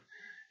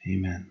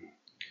Amen.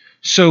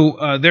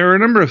 So there are a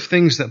number of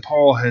things that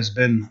Paul has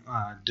been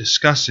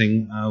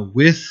discussing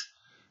with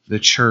the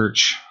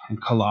church in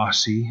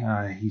Colossae.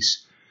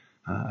 He's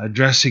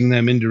addressing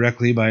them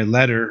indirectly by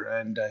letter,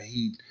 and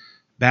he,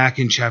 back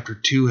in chapter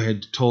 2,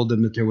 had told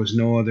them that there was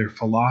no other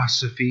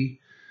philosophy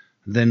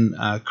than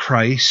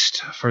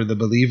Christ for the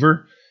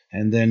believer,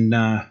 and then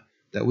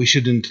that we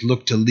shouldn't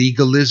look to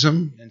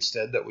legalism,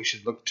 instead that we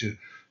should look to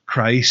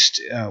Christ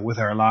with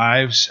our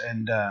lives.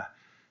 And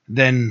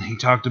then he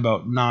talked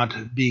about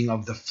not being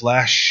of the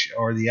flesh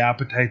or the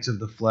appetites of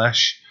the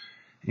flesh,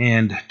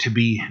 and to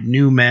be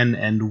new men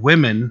and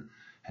women.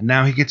 And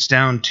now he gets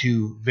down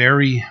to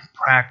very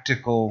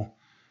practical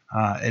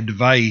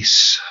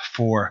advice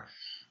for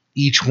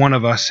each one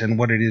of us and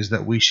what it is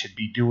that we should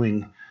be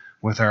doing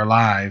with our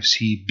lives.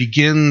 He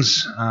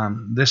begins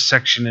this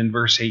section in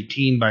verse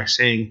 18 by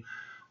saying,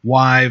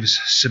 "Wives,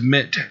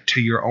 submit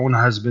to your own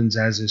husbands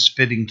as is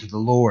fitting to the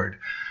Lord."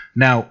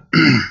 Now,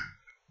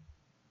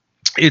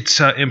 it's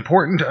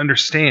important to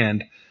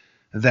understand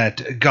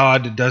that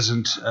God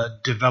doesn't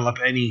develop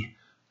any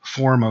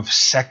form of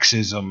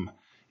sexism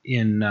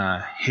in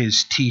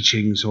his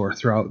teachings or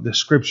throughout the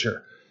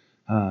scripture.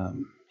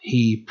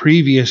 He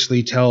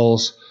previously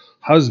tells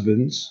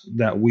husbands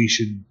that we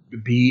should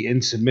be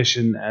in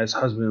submission as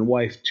husband and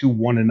wife to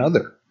one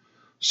another.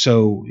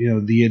 So,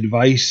 the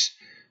advice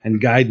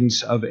and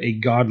guidance of a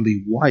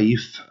godly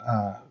wife,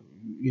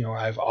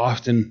 I've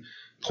often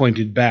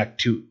pointed back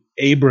to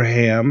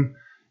Abraham,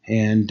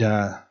 and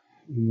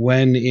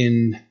when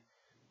in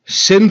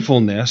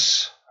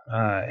sinfulness,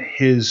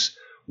 his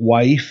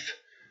wife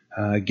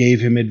gave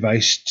him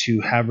advice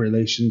to have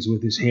relations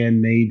with his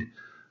handmaid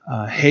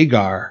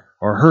Hagar,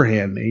 or her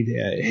handmaid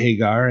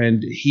Hagar,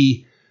 and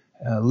he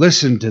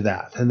listened to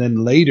that. And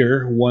then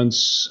later,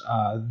 once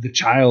the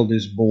child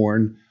is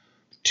born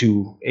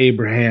to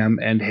Abraham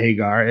and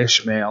Hagar,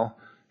 Ishmael,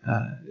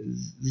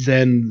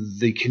 then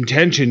the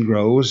contention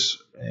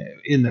grows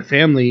in the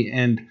family,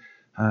 and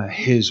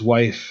his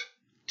wife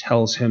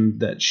tells him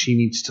that she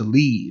needs to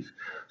leave.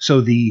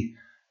 So the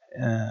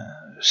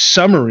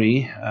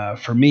summary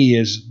for me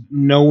is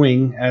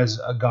knowing as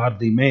a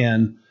godly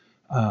man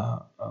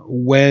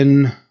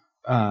when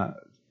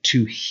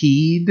to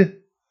heed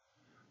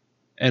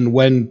and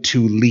when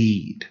to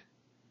lead.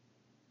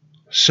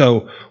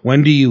 So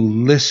when do you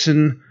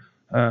listen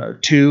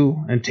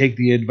to and take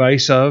the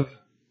advice of,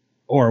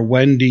 or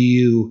when do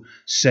you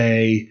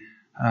say,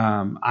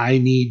 I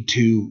need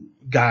to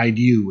guide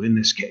you in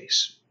this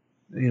case?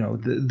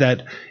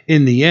 That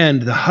in the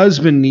end, the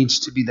husband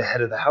needs to be the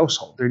head of the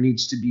household. There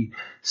needs to be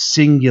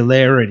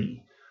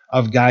singularity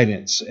of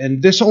guidance.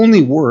 And this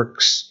only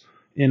works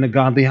in a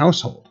godly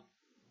household.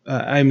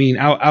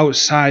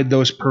 Outside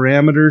those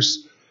parameters,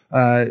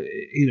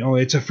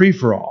 it's a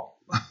free-for-all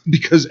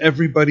because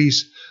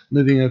everybody's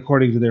living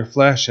according to their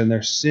flesh and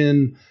their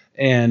sin,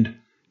 and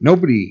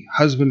nobody,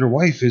 husband or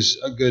wife, is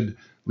a good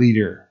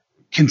leader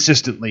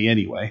consistently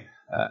anyway.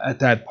 At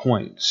that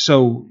point.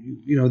 So,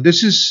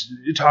 this is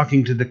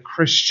talking to the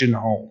Christian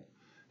home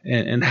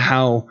and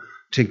how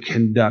to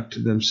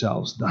conduct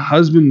themselves. The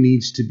husband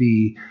needs to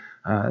be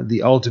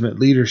the ultimate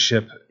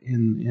leadership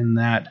in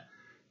that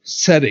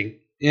setting.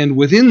 And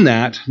within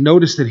that,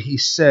 notice that he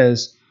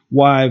says,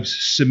 wives,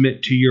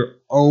 submit to your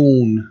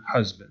own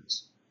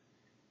husbands.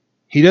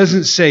 He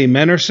doesn't say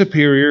men are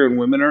superior and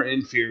women are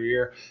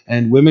inferior,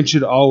 and women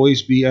should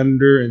always be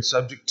under and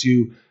subject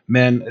to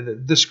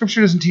men. The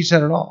scripture doesn't teach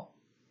that at all.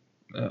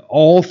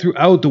 All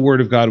throughout the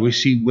Word of God, we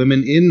see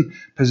women in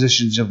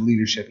positions of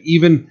leadership,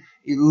 even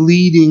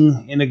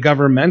leading in a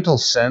governmental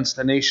sense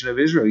the nation of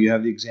Israel. You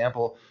have the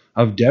example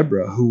of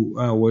Deborah, who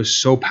was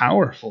so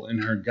powerful in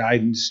her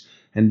guidance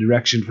and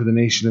direction for the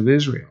nation of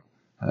Israel.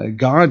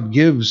 God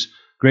gives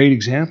great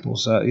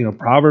examples.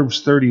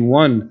 Proverbs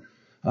 31,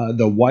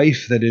 the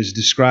wife that is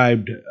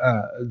described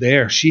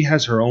there, she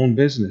has her own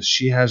business.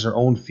 She has her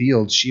own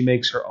fields. She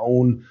makes her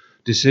own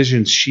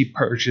decisions. She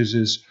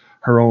purchases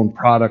her own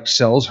product,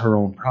 sells her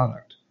own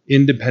product,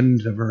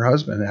 independent of her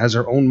husband, has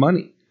her own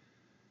money.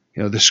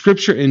 The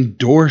scripture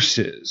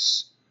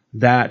endorses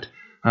that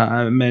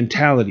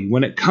mentality.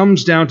 When it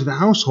comes down to the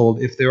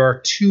household, if there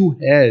are two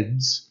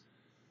heads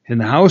in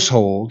the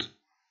household,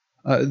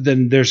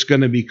 then there's going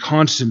to be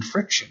constant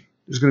friction.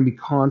 There's going to be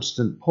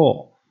constant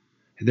pull.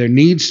 There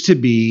needs to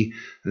be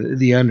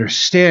the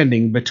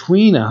understanding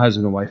between a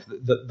husband and wife,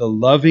 the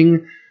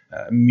loving,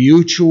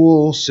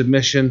 mutual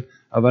submission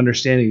of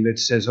understanding that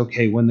says,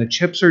 okay, when the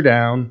chips are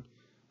down,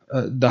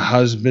 the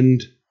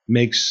husband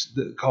makes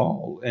the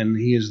call, and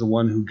he is the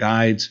one who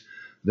guides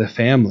the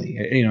family.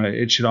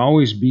 It should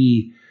always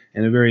be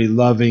in a very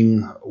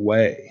loving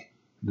way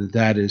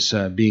that is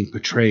being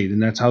portrayed,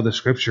 and that's how the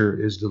scripture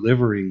is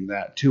delivering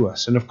that to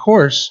us. And of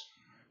course,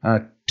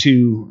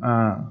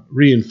 to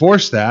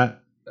reinforce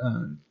that,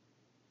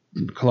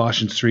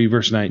 Colossians 3,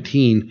 verse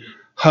 19,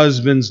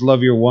 husbands,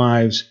 love your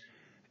wives,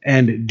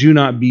 and do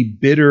not be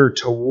bitter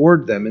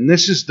toward them. And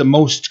this is the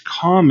most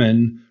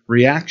common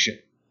reaction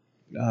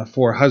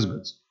for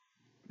husbands.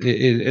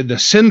 The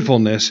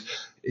sinfulness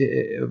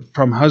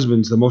from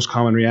husbands, the most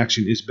common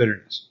reaction is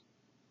bitterness.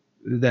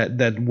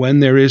 That when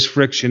there is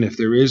friction, if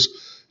there is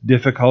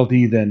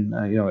difficulty, then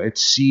it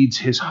seeds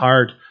his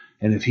heart,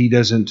 and if he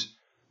doesn't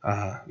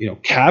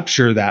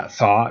capture that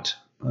thought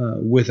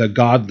with a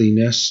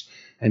godliness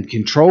and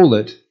control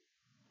it,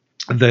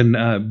 then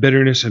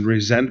bitterness and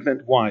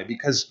resentment. Why?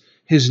 Because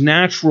his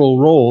natural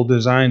role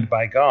designed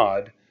by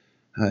God,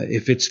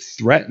 if it's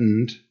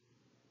threatened,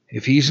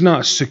 if he's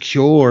not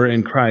secure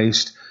in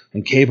Christ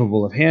and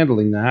capable of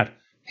handling that,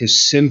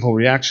 his sinful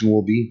reaction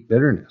will be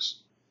bitterness.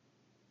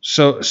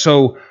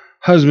 So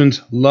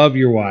husbands, love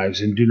your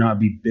wives and do not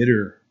be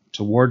bitter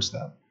towards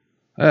them.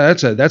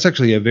 That's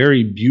actually a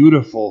very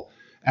beautiful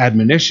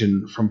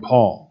admonition from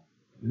Paul.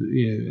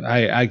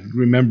 I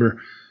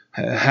remember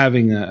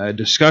having a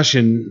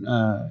discussion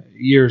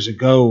years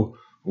ago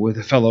with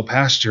a fellow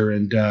pastor,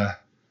 and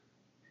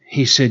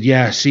he said,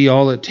 "Yeah, see,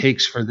 all it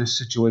takes for this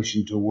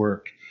situation to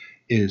work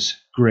is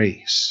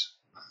grace."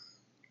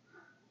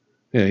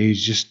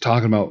 He's just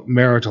talking about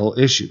marital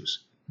issues.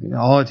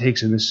 All it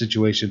takes in this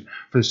situation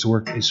for this to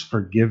work is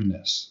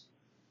forgiveness.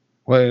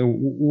 Well,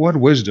 what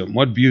wisdom,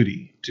 what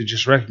beauty to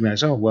just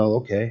recognize, oh, well,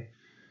 okay.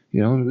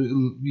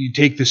 You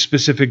take the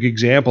specific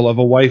example of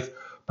a wife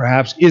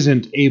perhaps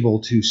isn't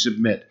able to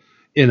submit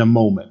in a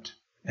moment.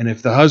 And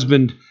if the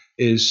husband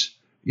is,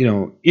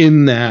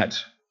 in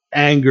that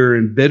anger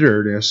and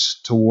bitterness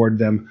toward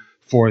them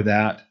for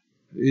that,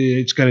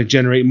 it's going to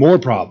generate more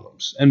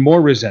problems and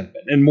more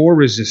resentment and more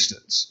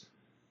resistance,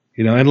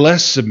 and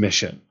less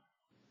submission.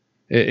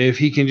 If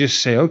he can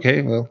just say,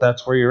 okay, well,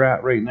 that's where you're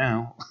at right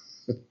now,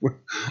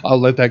 I'll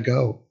let that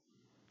go.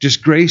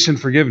 Just grace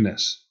and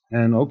forgiveness.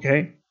 And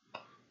okay,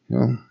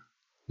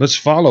 let's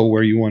follow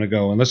where you want to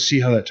go and let's see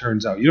how that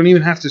turns out. You don't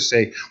even have to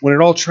say, when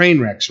it all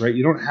train wrecks, right?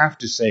 You don't have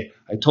to say,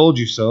 I told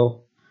you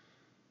so.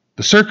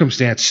 The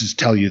circumstances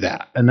tell you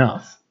that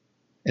enough.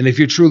 And if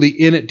you're truly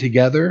in it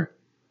together,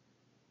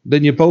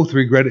 then you both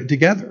regret it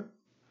together.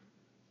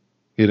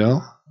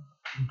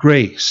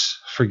 Grace,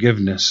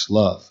 forgiveness,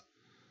 love.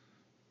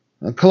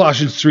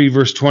 Colossians 3,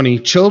 verse 20,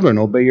 children,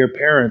 obey your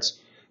parents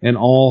in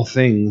all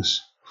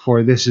things,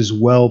 for this is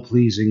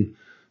well-pleasing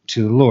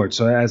to the Lord.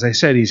 So as I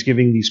said, he's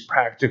giving these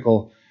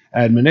practical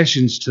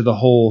admonitions to the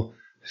whole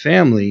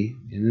family,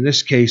 and in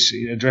this case,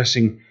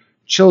 addressing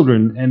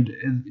children. And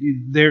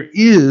there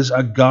is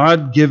a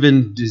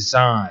God-given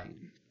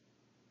design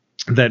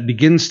that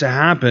begins to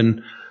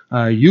happen.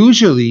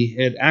 Usually,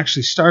 it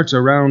actually starts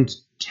around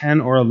 10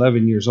 or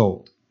 11 years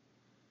old,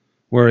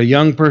 where a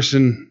young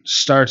person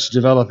starts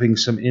developing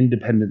some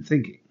independent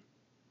thinking.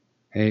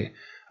 Okay?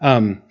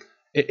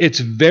 It's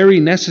very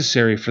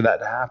necessary for that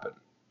to happen.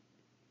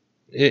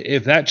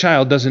 If that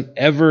child doesn't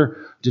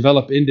ever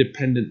develop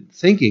independent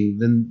thinking,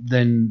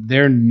 then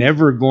they're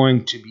never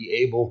going to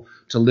be able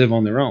to live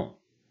on their own.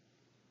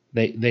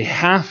 They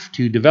have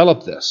to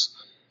develop this.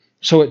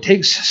 So it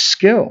takes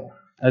skill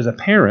as a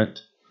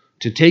parent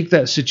to take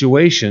that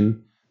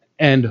situation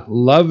and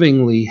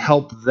lovingly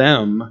help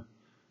them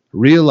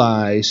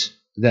realize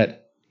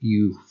that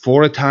you,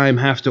 for a time,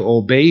 have to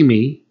obey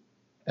me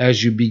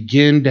as you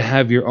begin to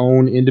have your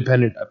own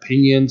independent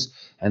opinions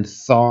and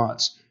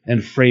thoughts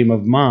and frame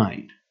of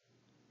mind.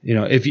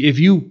 If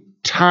you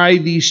tie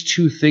these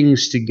two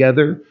things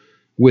together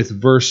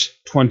with verse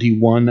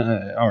 21,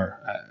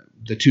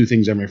 the two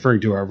things I'm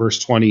referring to are verse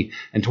 20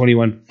 and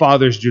 21,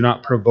 fathers, do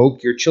not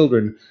provoke your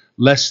children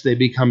lest they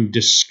become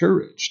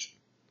discouraged.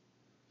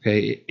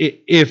 Okay,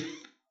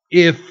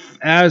 if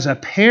as a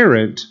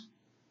parent,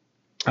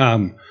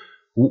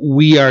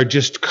 we are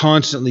just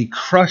constantly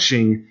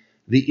crushing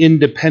the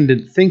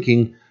independent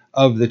thinking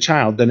of the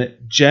child, then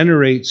it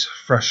generates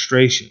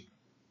frustration.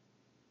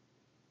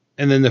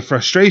 And then the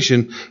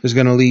frustration is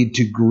going to lead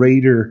to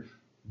greater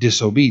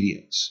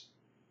disobedience.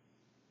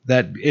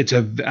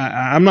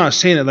 I'm not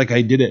saying it like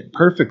I did it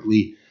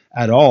perfectly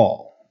at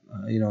all.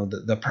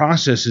 The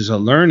process is a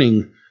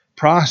learning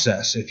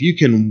process. If you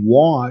can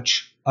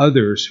watch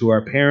others who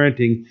are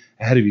parenting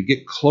ahead of you,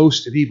 get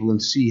close to people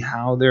and see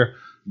how they're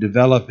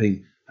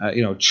developing,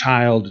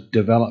 child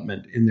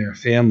development in their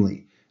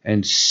family,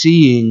 and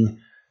seeing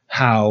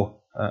how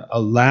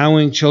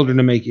allowing children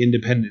to make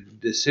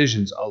independent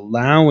decisions,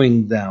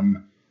 allowing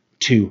them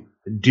to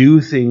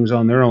do things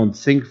on their own,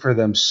 think for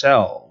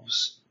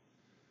themselves.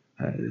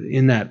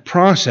 In that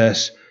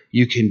process,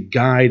 you can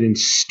guide and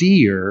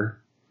steer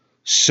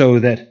so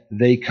that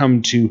they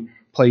come to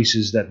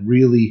places that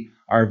really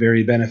are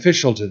very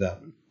beneficial to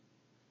them.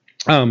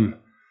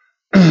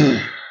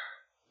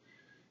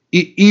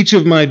 Each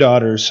of my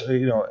daughters,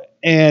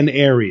 an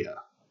area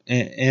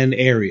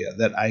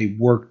that I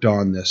worked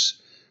on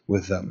this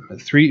with them.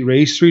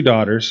 Raised three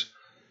daughters,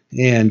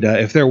 and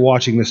if they're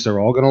watching this, they're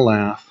all going to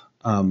laugh.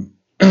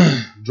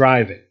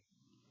 Driving.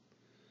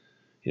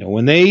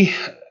 When they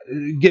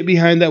get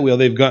behind that wheel,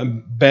 they've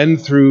been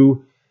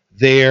through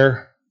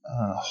their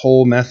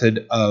whole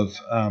method of,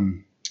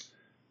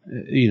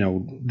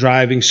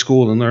 driving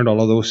school and learned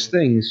all of those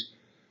things.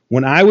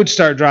 When I would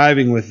start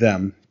driving with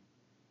them,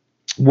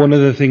 one of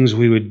the things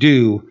we would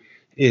do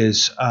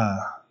is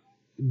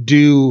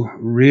do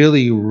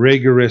really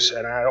rigorous,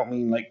 and I don't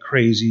mean like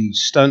crazy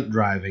stunt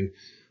driving,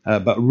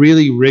 but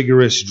really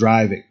rigorous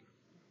driving.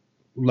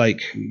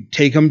 Like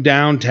take them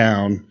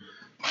downtown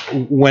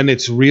when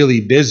it's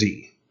really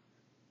busy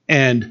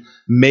and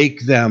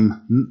make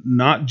them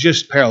not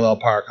just parallel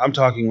park. I'm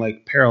talking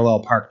like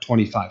parallel park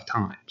 25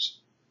 times.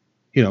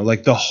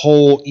 Like the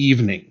whole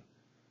evening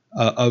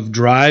of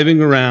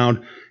driving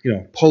around,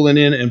 pulling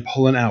in and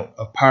pulling out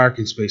of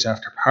parking space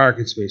after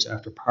parking space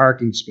after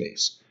parking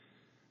space.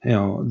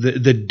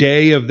 The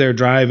day of their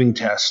driving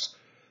test,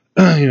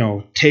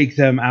 take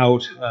them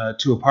out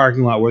to a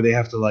parking lot where they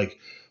have to like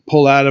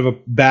pull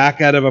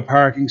back out of a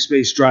parking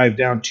space, drive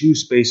down 2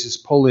 spaces,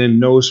 pull in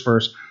nose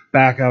first,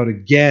 back out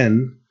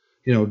again,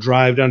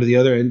 drive down to the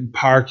other and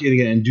park in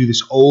again and do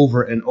this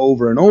over and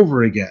over and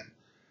over again.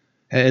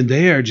 And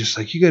they are just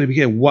like, you got to be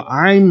kidding. What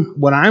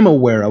I'm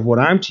aware of, what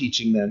I'm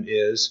teaching them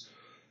is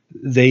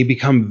they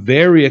become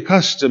very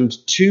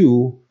accustomed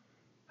to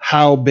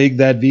how big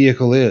that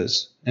vehicle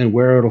is and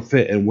where it'll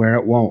fit and where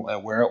it won't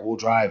and where it will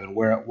drive and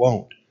where it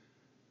won't.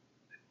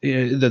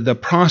 The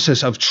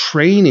process of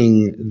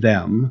training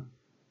them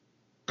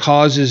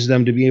causes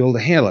them to be able to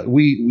handle it.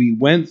 We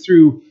went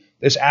through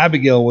this.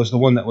 Abigail was the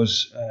one that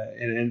was,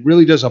 and it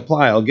really does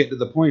apply. I'll get to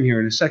the point here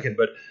in a second,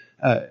 but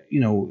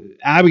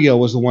Abigail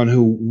was the one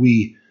who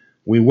we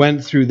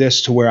went through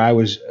this to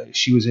where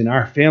she was in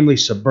our family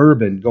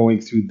Suburban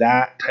going through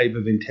that type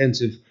of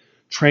intensive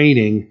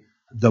training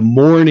the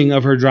morning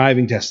of her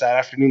driving test. That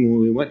afternoon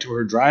when we went to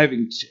her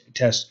driving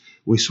test,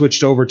 we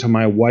switched over to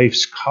my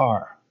wife's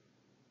car,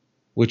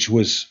 which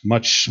was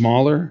much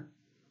smaller.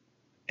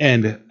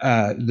 And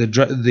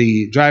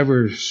the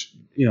driver's,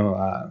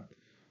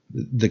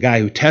 the guy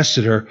who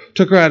tested her,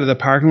 took her out of the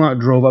parking lot,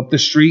 drove up the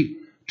street,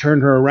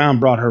 turned her around,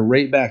 brought her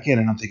right back in.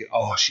 And I'm thinking,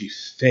 oh, she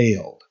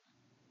failed.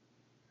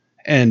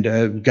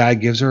 And guy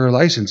gives her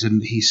license.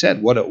 And he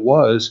said what it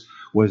was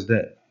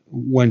that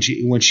when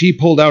she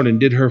pulled out and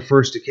did her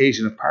first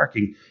occasion of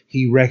parking,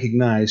 he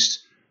recognized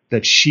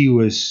that she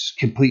was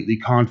completely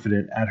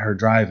confident at her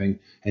driving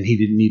and he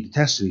didn't need to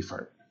test any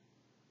further.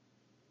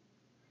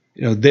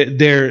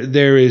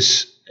 There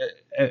is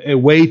a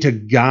way to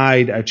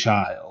guide a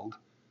child,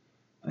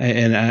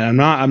 and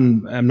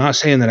I'm not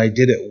saying that I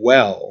did it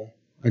well.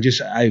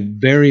 I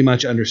very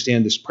much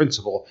understand this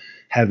principle,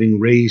 having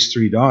raised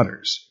 3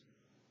 daughters,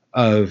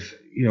 of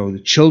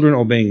the children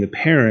obeying the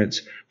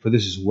parents, for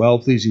this is well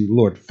pleasing to the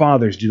Lord.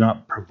 Fathers, do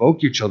not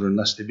provoke your children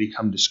lest they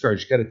become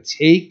discouraged. You got to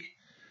take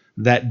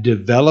that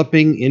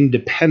developing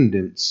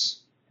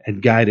independence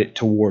and guide it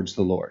towards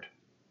the Lord,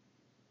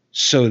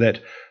 so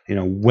that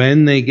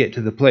when they get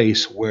to the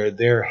place where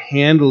they're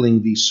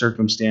handling these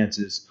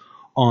circumstances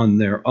on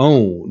their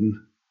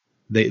own,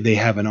 they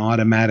have an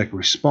automatic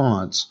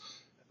response,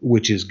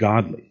 which is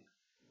godly.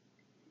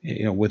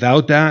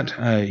 Without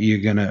that, you're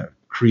going to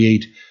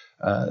create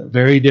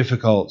very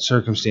difficult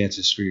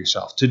circumstances for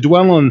yourself. To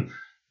dwell on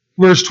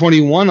verse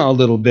 21 a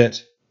little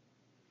bit,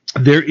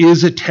 there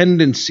is a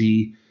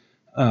tendency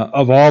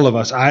of all of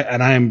us,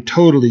 and I am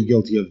totally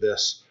guilty of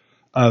this,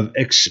 of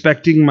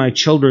expecting my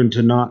children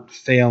to not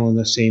fail in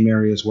the same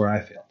areas where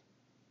I failed.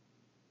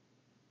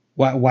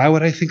 Why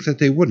would I think that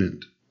they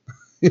wouldn't?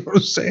 You know what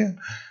I'm saying?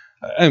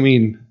 I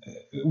mean,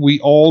 we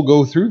all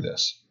go through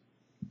this.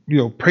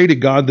 Pray to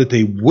God that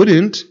they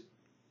wouldn't.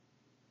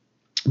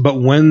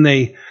 But when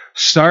they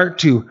start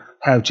to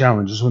have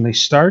challenges, when they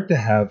start to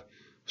have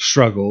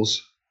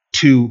struggles,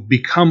 to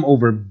become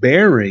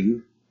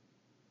overbearing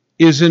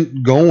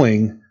isn't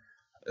going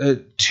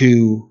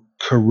to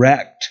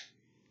correct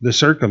the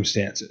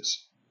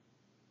circumstances.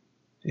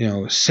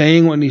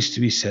 Saying what needs to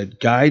be said,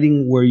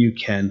 guiding where you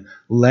can,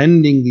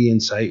 lending the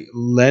insight,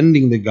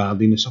 lending the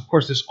godliness. Of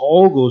course, this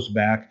all goes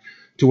back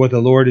to what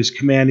the Lord is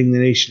commanding the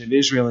nation of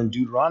Israel in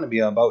Deuteronomy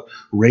about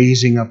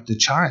raising up the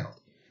child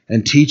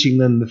and teaching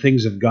them the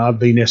things of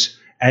godliness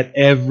at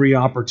every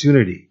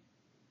opportunity.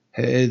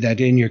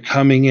 That in your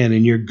coming in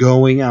and you're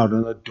going out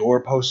on the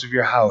doorpost of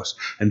your house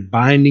and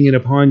binding it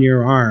upon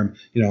your arm,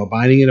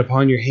 binding it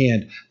upon your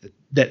hand,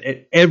 that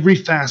at every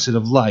facet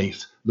of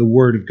life, the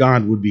Word of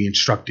God would be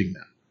instructing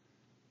them.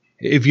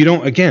 If you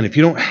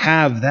don't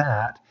have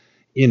that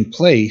in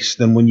place,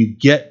 then when you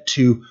get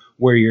to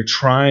where you're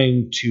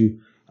trying to,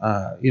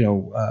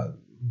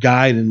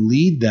 guide and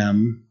lead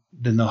them,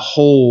 then the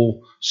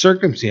whole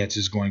circumstance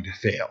is going to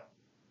fail.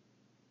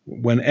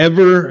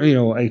 Whenever,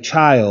 a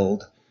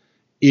child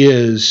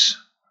is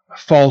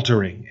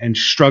faltering and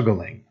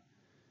struggling,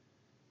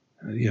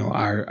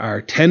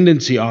 our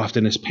tendency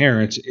often as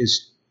parents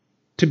is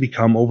to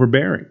become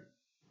overbearing.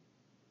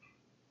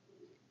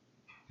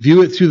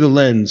 View it through the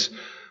lens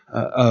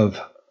of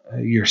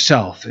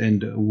yourself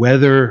and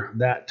whether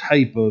that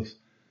type of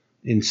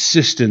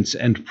insistence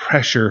and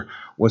pressure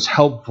was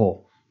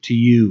helpful to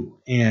you,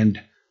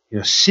 and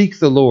seek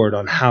the Lord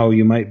on how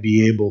you might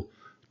be able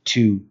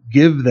to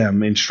give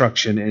them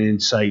instruction and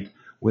insight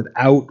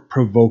without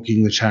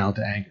provoking the child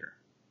to anger.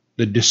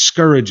 The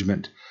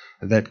discouragement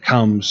that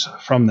comes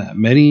from that.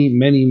 Many,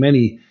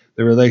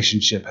 the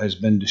relationship has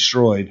been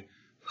destroyed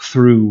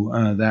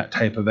through that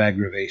type of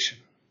aggravation.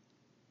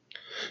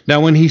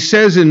 Now, when he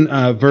says in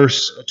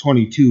verse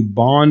 22,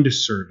 bond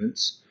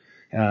servants,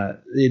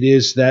 it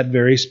is that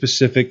very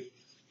specific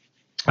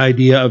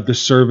idea of the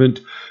servant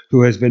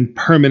who has been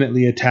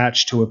permanently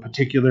attached to a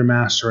particular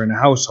master in a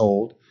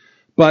household.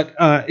 But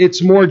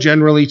it's more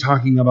generally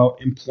talking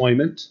about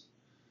employment,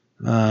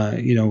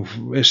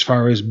 as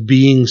far as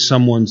being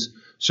someone's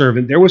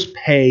servant. There was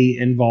pay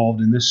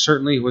involved in this.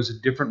 Certainly, it was a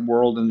different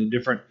world and a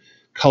different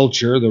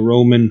culture. The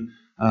Roman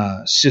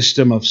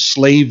system of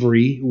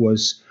slavery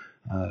was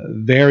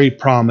very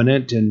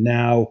prominent, and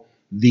now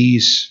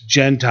these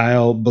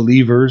Gentile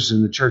believers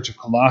in the Church of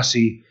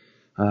Colossae,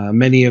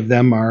 many of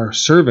them are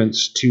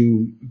servants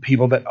to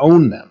people that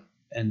own them.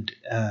 And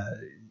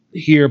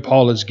here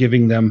Paul is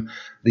giving them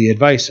the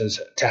advice as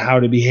to how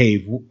to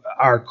behave.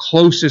 Our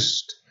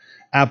closest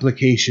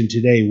application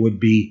today would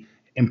be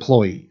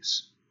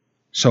employees.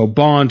 So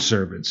bond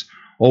servants,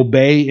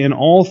 obey in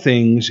all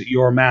things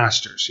your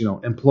masters,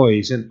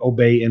 employees, and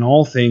obey in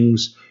all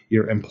things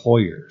your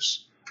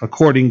employers,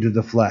 according to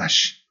the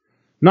flesh,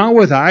 not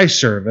with eye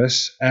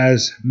service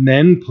as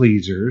men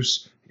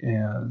pleasers.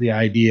 The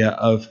idea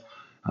of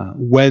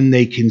when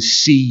they can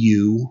see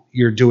you,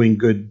 you're doing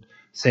good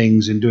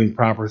things and doing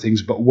proper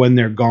things, but when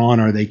they're gone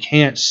or they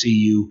can't see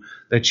you,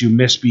 that you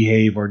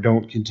misbehave or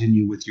don't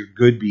continue with your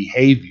good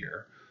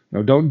behavior.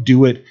 Don't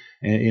do it,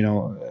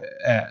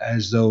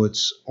 as though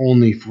it's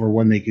only for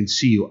when they can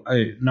see you.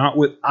 Not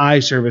with eye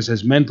service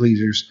as men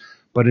pleasers,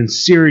 but in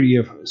sincerity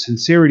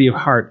of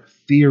heart,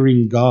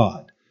 fearing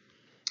God.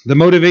 The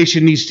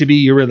motivation needs to be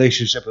your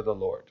relationship with the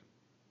Lord.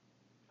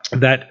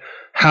 That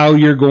how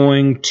you're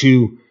going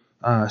to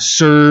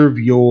serve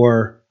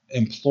your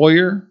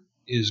employer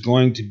is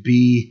going to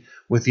be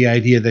with the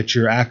idea that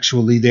you're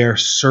actually there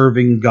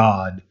serving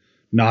God,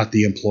 not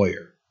the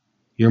employer.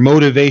 Your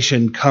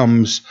motivation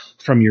comes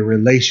from your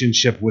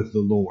relationship with the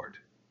Lord.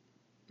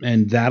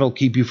 And that'll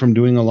keep you from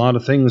doing a lot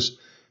of things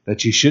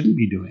that you shouldn't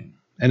be doing.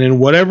 And in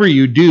whatever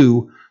you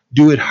do,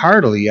 do it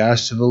heartily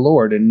as to the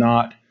Lord and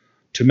not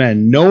to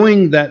men,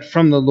 knowing that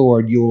from the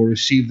Lord you will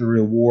receive the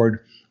reward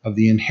of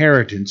the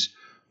inheritance,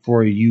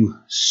 for you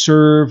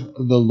serve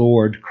the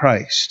Lord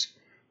Christ.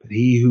 But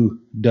he who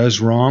does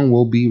wrong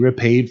will be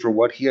repaid for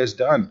what he has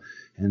done,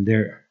 and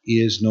there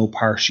is no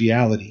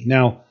partiality.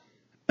 Now,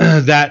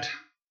 that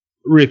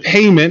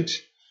repayment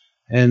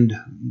and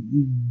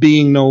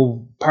being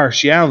no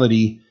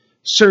partiality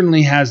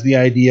certainly has the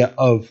idea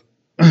of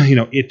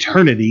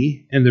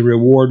eternity and the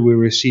reward we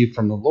receive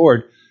from the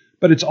Lord,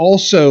 but it's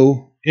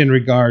also in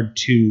regard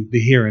to the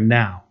here and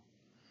now.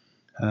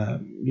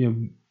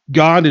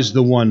 God is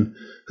the one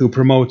who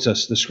promotes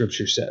us, the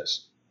Scripture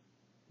says.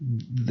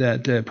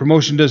 That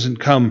promotion doesn't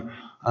come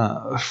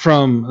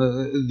from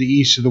the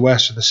east or the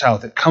west or the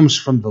south. It comes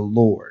from the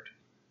Lord.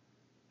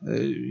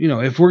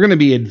 If we're going to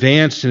be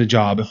advanced in a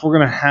job, if we're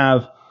going to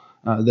have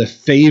the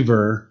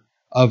favor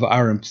of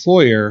our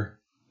employer,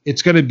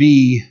 it's going to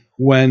be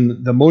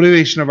when the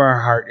motivation of our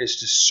heart is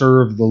to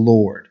serve the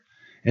Lord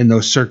in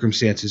those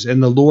circumstances,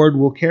 and the Lord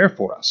will care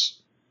for us.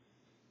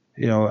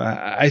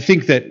 I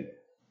think that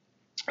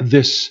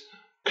this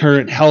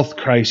current health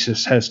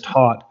crisis has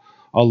taught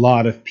a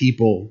lot of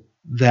people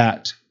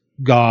that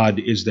God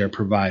is their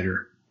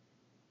provider,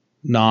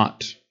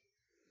 not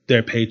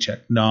their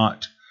paycheck,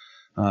 not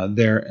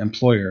their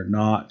employer,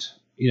 not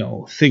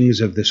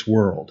things of this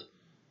world.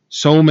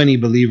 So many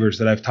believers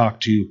that I've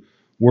talked to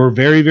were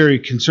very, very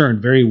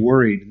concerned, very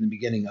worried in the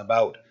beginning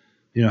about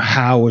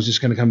how is this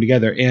going to come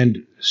together,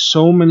 and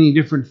so many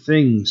different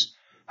things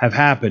have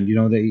happened.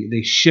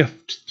 They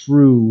shift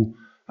through.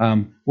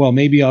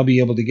 Maybe I'll be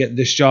able to get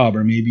this job,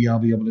 or maybe I'll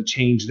be able to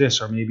change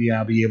this, or maybe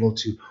I'll be able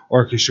to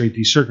orchestrate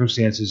these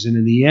circumstances. And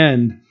in the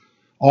end,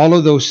 all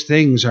of those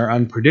things are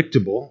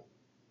unpredictable,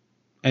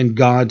 and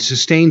God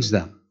sustains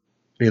them.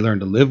 They learn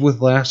to live with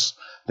less.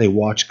 They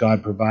watch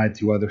God provide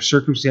through other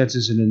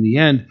circumstances, and in the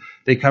end,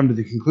 they come to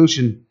the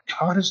conclusion,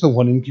 God is the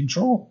one in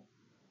control.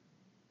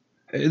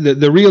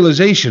 The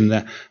realization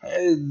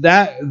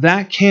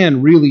that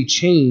can really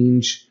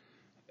change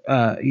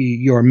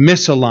your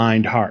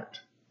misaligned heart.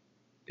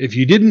 If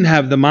you didn't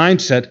have the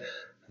mindset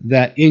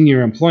that in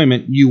your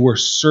employment you were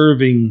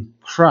serving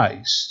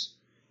Christ,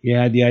 you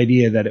had the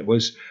idea that it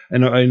was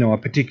a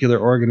particular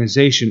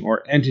organization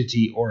or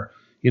entity or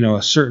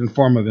a certain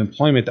form of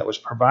employment that was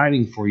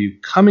providing for you,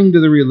 coming to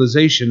the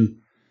realization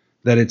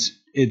that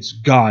it's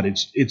God,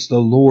 it's the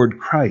Lord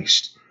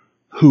Christ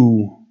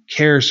who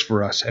cares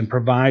for us and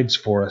provides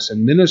for us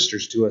and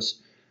ministers to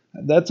us.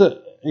 That's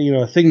a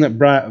thing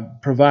that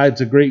provides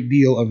a great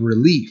deal of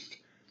relief,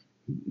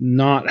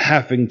 not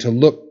having to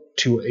look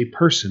to a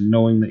person,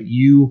 knowing that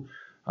you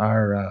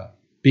are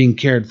being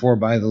cared for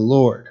by the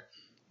Lord.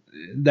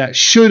 That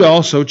should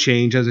also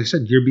change, as I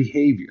said, your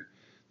behavior.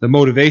 The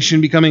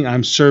motivation becoming,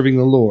 I'm serving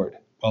the Lord.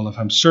 Well, if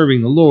I'm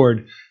serving the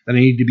Lord, then I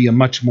need to be a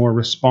much more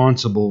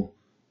responsible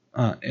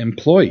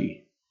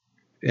employee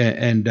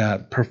and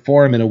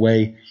perform in a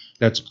way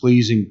that's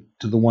pleasing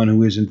to the one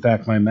who is in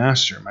fact my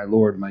master, my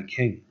Lord, my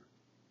King.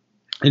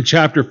 In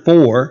chapter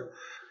 4,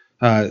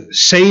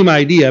 same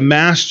idea,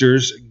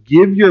 masters,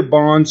 give your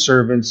bond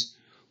servants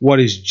what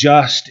is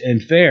just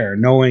and fair,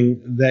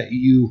 knowing that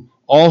you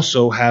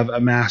also have a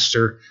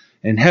master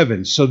in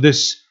heaven. So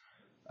this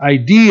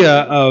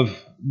idea of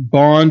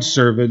bond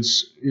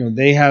servants,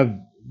 they have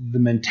the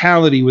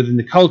mentality within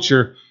the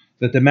culture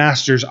that the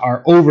masters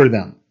are over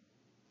them,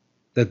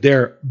 that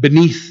they're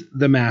beneath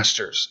the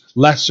masters,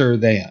 lesser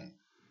than.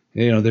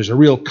 There's a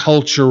real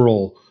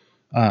cultural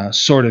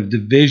sort of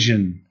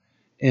division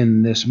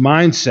in this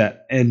mindset.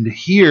 And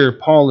here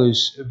Paul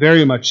is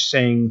very much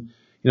saying,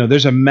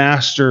 there's a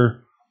master.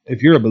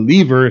 If you're a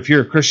believer, if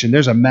you're a Christian,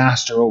 there's a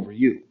master over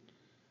you.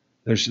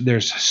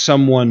 There's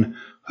someone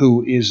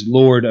who is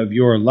Lord of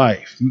your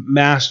life.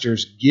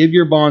 Masters, give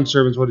your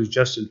bondservants what is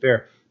just and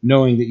fair,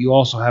 knowing that you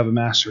also have a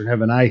master in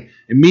heaven. I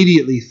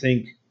immediately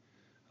think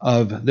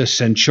of the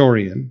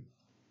centurion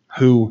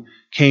who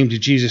came to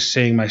Jesus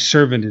saying, my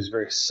servant is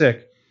very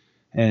sick,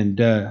 and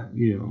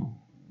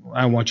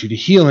I want you to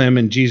heal him.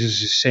 And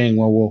Jesus is saying,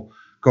 well, we'll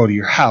go to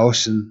your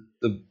house. And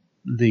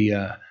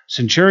the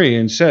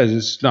centurion says,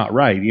 it's not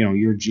right.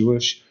 You're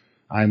Jewish.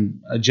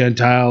 I'm a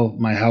Gentile.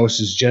 My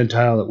house is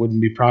Gentile. It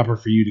wouldn't be proper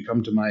for you to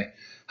come to my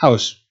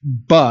house.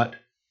 But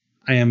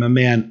I am a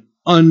man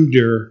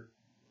under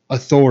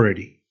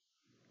authority.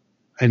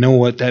 I know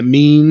what that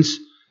means,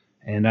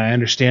 and I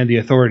understand the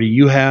authority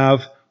you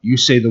have. You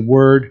say the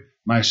word,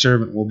 my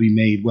servant will be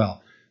made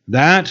well.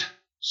 That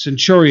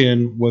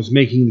centurion was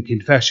making the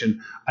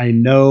confession, I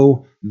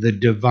know the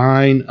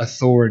divine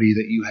authority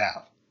that you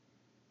have.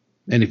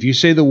 And if you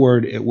say the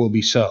word, it will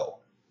be so.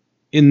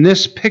 In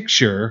this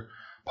picture,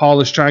 Paul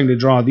is trying to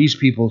draw these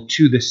people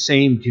to the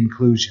same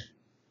conclusion,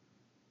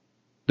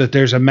 that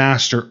there's a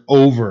master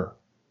over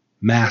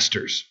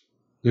masters.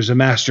 There's a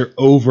master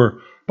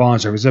over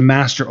bondservants. There's a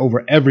master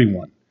over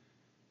everyone.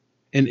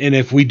 And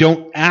if we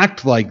don't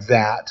act like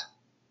that,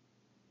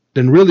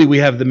 then really we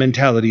have the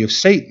mentality of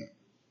Satan.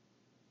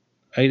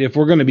 Right? If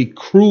we're going to be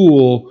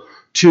cruel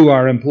to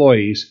our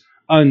employees,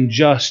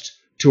 unjust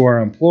to our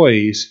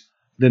employees,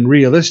 then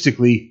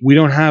realistically we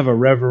don't have a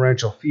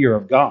reverential fear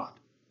of God.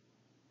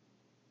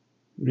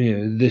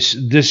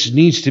 This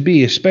needs to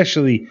be,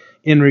 especially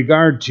in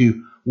regard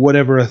to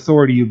whatever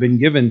authority you've been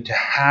given to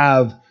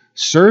have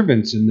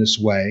servants in this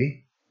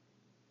way,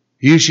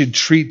 you should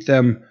treat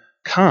them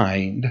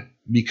kind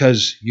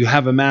because you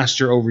have a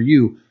master over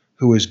you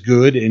who is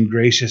good and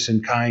gracious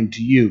and kind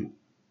to you.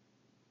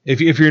 If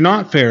you're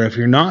not fair, if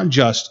you're not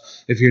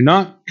just, if you're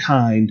not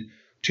kind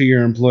to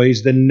your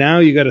employees, then now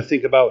you got to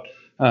think about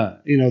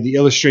the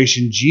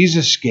illustration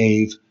Jesus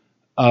gave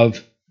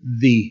of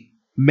the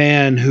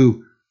man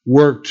who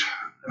worked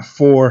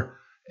for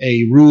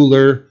a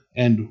ruler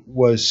and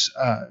was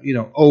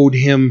owed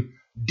him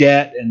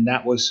debt, and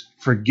that was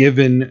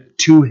forgiven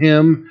to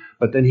him.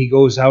 But then he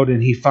goes out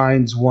and he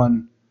finds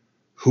one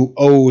who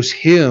owes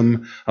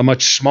him a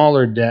much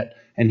smaller debt,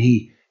 and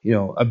he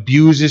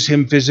abuses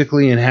him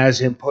physically and has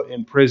him put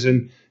in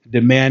prison,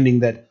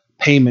 demanding that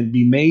payment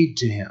be made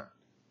to him.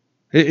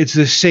 It's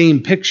the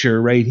same picture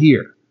right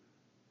here.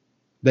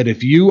 That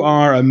if you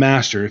are a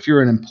master, if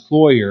you're an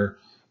employer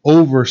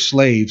over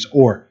slaves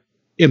or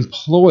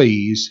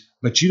employees,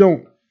 but you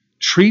don't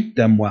treat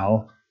them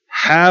well,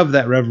 have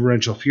that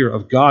reverential fear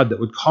of God that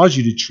would cause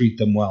you to treat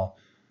them well,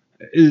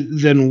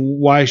 then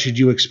why should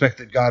you expect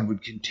that God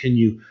would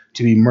continue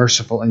to be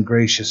merciful and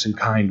gracious and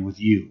kind with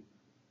you?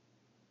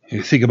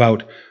 You think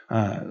about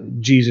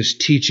Jesus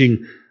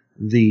teaching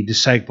the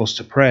disciples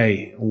to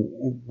pray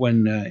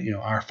when,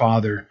 our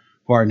Father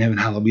who art in heaven,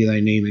 hallowed be thy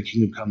name, thy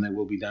kingdom come, thy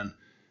will be done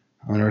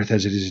on earth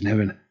as it is in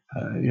heaven.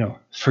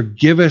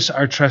 Forgive us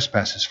our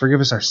trespasses, forgive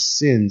us our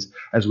sins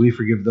as we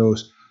forgive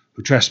those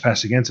who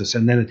trespass against us.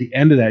 And then at the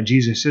end of that,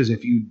 Jesus says,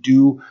 if you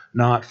do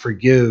not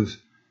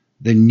forgive,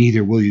 then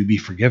neither will you be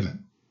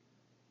forgiven.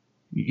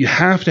 You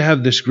have to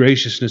have this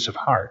graciousness of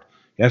heart.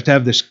 You have to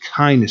have this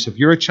kindness. If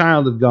you're a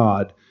child of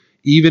God,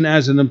 even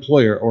as an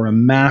employer or a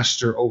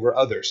master over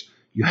others,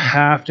 you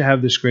have to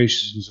have this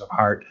graciousness of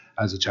heart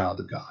as a child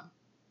of God.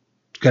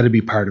 It's got to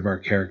be part of our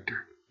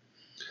character.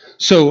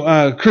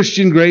 So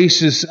Christian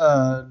grace is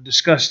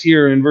discussed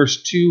here in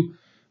verse 2.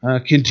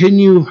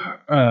 Continue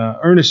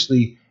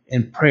earnestly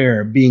in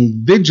prayer,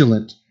 being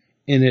vigilant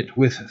in it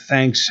with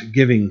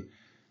thanksgiving.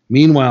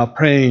 Meanwhile,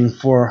 praying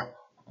for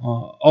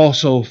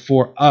also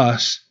for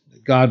us,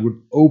 that God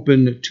would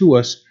open to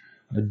us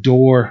a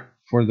door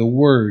for the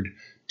word,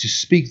 to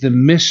speak the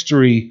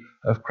mystery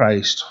of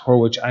Christ, for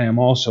which I am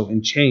also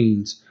in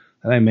chains,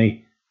 that I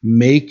may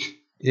make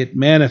it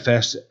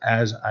manifest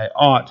as I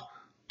ought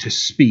to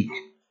speak.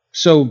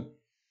 So,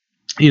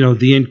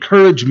 the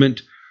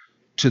encouragement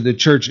to the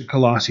church at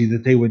Colossae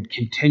that they would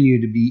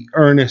continue to be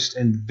earnest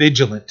and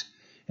vigilant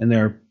in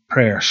their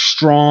prayer,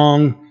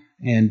 strong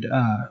and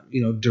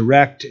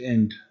direct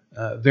and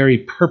very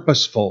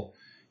purposeful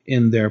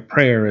in their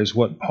prayer is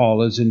what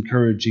Paul is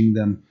encouraging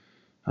them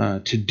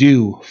to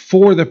do,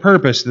 for the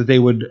purpose that they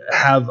would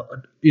have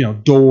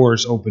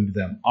doors open to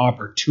them,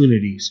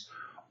 opportunities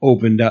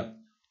opened up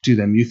to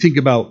them. You think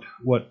about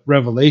what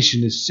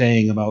Revelation is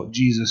saying about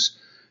Jesus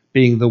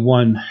being the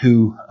one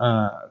who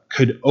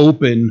could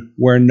open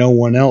where no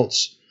one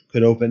else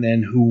could open,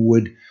 and who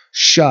would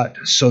shut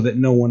so that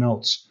no one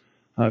else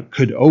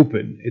could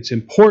open. It's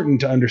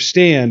important to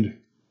understand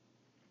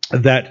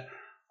that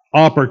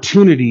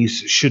opportunities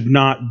should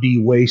not be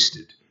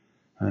wasted.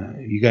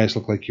 You guys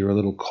look like you're a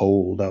little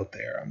cold out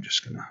there. I'm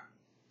just going to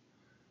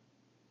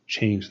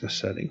change the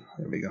setting.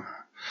 There we go.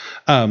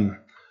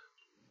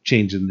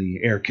 Changing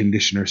the air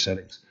conditioner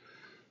settings.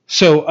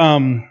 So,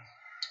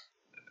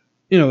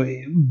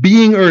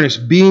 being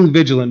earnest, being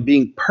vigilant,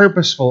 being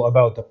purposeful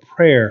about the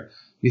prayer.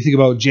 You think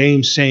about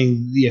James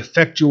saying, the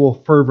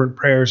effectual, fervent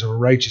prayers of a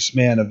righteous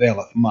man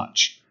availeth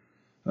much.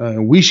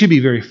 We should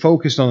be very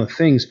focused on the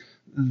things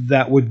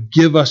that would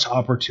give us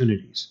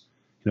opportunities.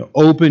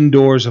 Open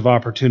doors of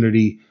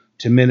opportunity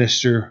to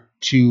minister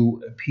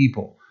to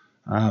people.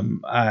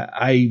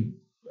 I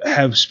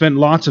have spent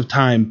lots of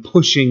time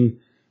pushing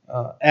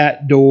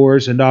at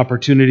doors and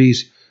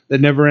opportunities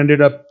that never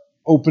ended up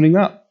opening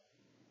up.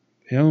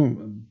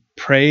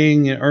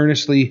 Praying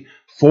earnestly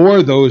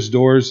for those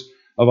doors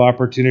of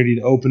opportunity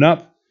to open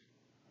up.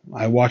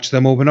 I watch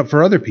them open up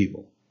for other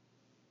people.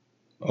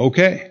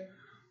 Okay,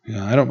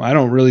 I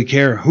don't really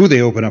care who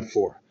they open up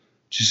for,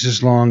 just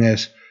as long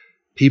as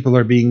people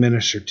are being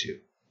ministered to,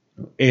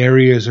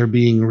 areas are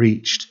being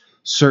reached,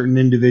 certain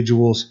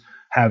individuals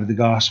have the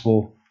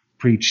gospel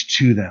preached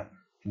to them.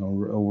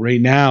 Right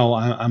now,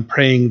 I'm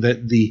praying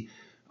that the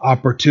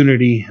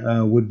opportunity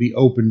would be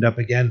opened up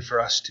again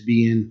for us to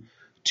be in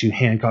to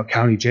Hancock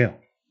County Jail.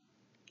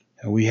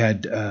 We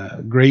had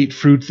great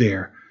fruit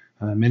there,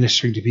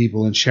 ministering to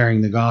people and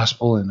sharing the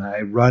gospel, and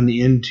I run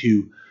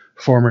into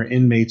former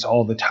inmates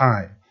all the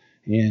time,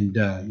 and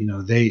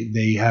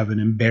they have an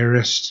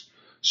embarrassed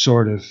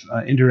sort of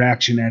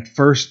interaction at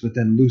first, but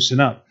then loosen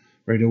up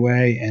right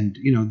away, and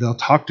they'll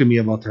talk to me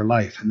about their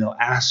life, and they'll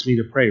ask me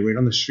to pray right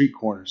on the street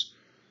corners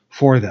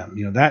for them.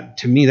 That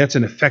to me, that's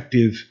an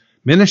effective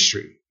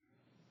ministry.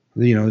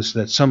 So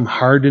that some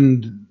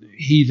hardened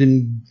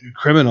heathen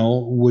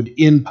criminal would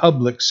in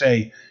public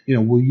say,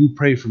 will you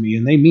pray for me?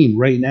 And they mean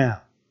right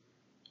now,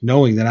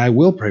 knowing that I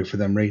will pray for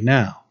them right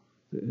now.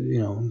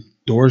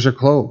 Doors are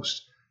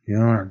closed.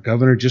 Our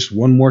governor just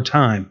one more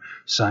time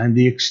signed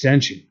the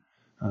extension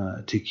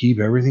to keep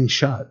everything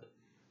shut.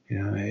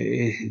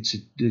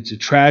 It's a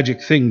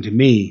tragic thing to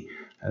me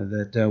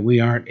that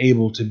we aren't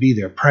able to be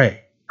there.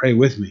 Pray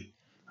with me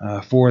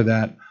for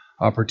that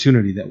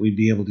opportunity, that we'd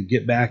be able to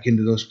get back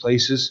into those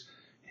places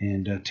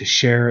and to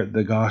share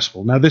the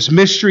gospel. Now, this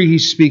mystery he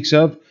speaks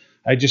of,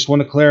 I just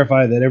want to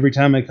clarify that every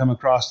time I come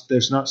across it,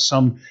 there's not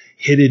some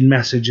hidden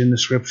message in the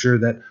scripture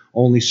that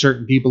only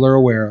certain people are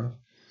aware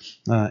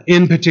of.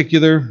 In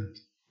particular,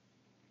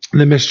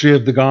 the mystery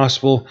of the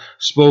gospel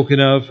spoken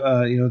of,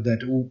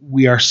 that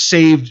we are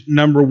saved,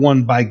 number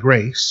one, by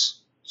grace.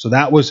 So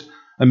that was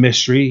a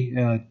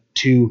mystery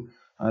to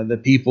the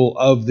people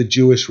of the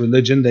Jewish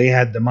religion. They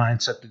had the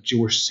mindset that you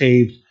were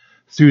saved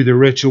through the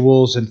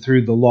rituals and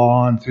through the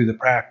law and through the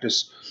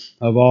practice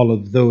of all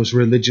of those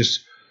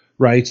religious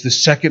rites. The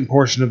second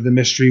portion of the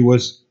mystery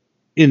was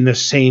in the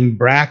same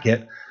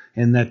bracket,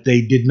 in that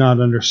they did not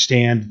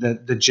understand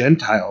that the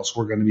Gentiles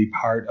were going to be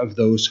part of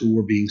those who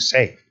were being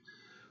saved.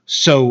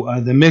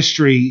 So the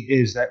mystery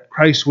is that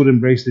Christ would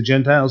embrace the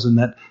Gentiles and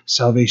that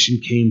salvation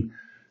came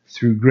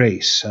through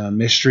grace.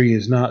 Mystery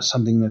is not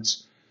something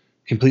that's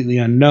completely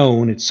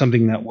unknown. It's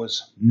something that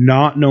was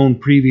not known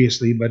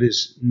previously, but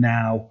is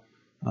now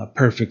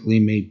perfectly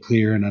made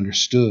clear and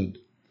understood.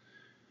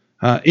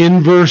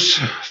 In verse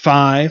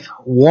 5,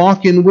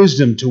 walk in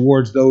wisdom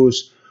towards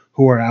those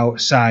who are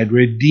outside,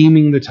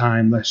 redeeming the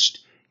time, let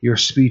your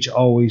speech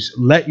always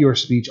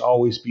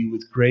be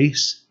with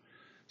grace,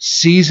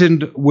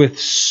 seasoned with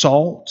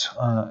salt,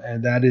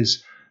 and that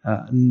is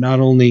not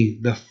only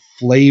the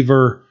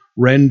flavor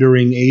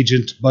rendering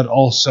agent, but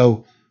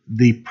also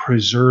the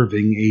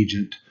preserving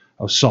agent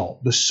of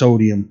salt, the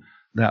sodium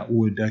that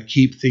would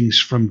keep things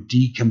from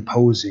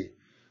decomposing.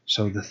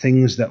 So the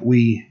things that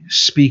we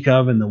speak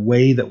of and the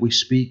way that we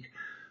speak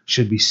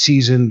should be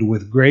seasoned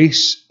with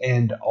grace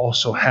and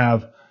also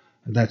have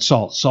that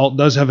salt. Salt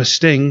does have a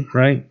sting,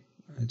 right?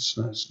 It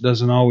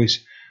doesn't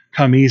always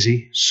come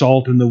easy.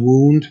 Salt in the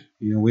wound,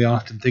 we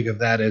often think of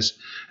that as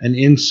an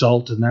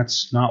insult, and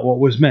that's not what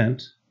was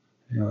meant.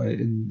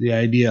 The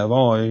idea of,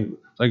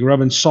 like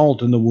rubbing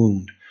salt in the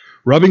wound.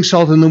 Rubbing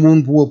salt in the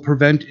wound will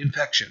prevent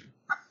infection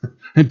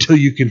until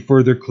you can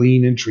further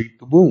clean and treat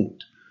the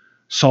wound.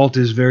 Salt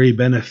is very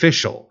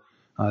beneficial.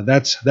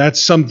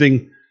 That's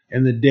something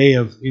in the day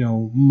of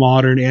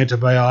modern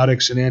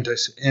antibiotics and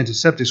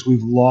antiseptics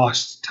we've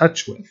lost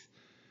touch with.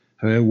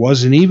 It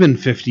wasn't even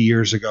 50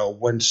 years ago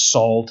when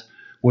salt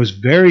was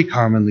very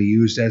commonly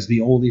used as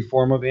the only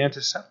form of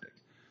antiseptic.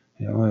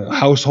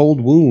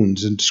 Household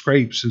wounds and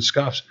scrapes and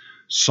scuffs,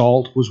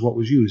 salt was what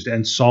was used,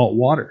 and salt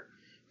water.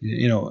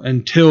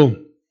 Until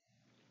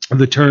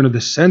the turn of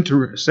the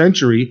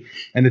century,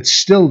 and it's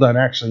still done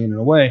actually in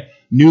a way,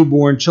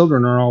 newborn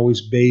children are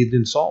always bathed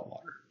in salt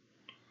water.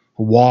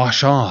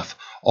 Wash off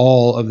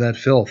all of that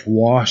filth.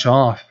 Wash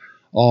off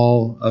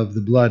all of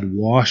the blood.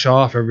 Wash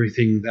off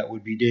everything that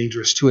would be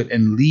dangerous to it,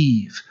 and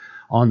leave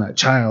on that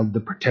child the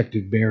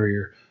protective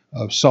barrier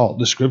of salt.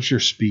 The scripture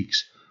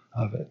speaks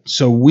of it.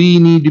 So we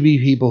need to be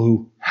people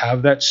who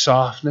have that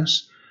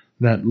softness,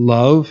 that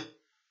love,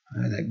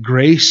 that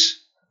grace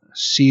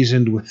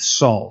seasoned with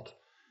salt.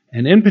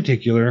 And in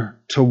particular,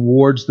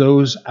 towards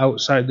those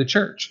outside the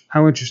church.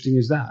 How interesting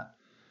is that?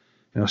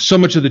 So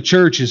much of the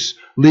church is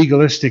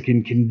legalistic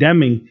in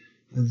condemning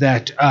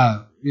that,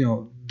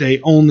 they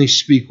only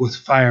speak with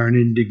fire and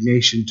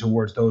indignation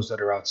towards those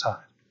that are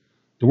outside.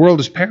 The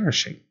world is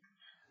perishing.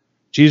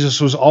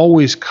 Jesus was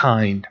always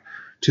kind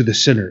to the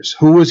sinners.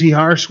 Who was he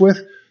harsh with?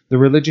 The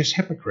religious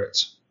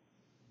hypocrites,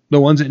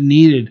 the ones that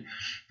needed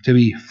to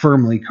be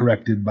firmly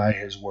corrected by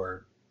his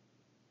word.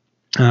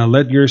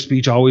 Let your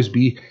speech always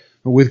be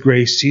with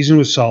grace, seasoned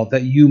with salt,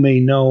 that you may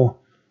know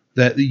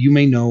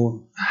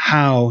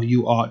how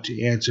you ought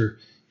to answer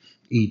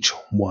each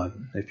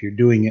one. If you're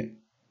doing it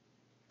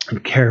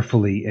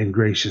carefully and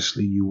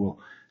graciously, you will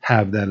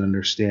have that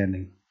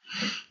understanding.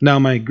 Now,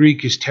 my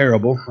Greek is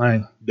terrible.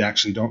 I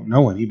actually don't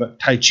know any, but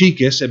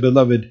Tychicus, a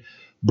beloved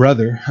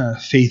brother, a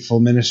faithful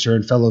minister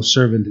and fellow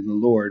servant in the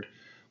Lord,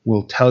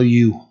 will tell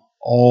you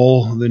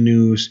all the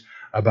news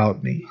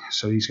about me.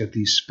 So he's got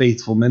these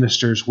faithful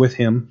ministers with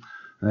him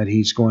that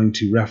he's going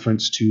to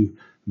reference to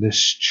this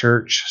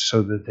church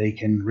so that they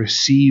can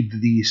receive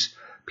these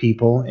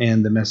people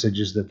and the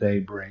messages that they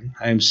bring.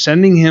 I am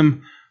sending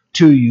him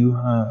to you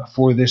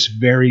for this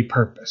very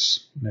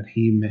purpose, that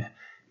he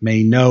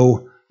may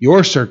know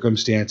your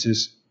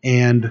circumstances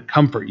and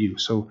comfort you.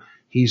 So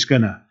he's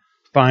going to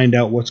find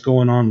out what's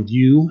going on with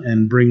you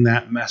and bring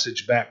that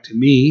message back to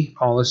me,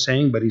 Paul is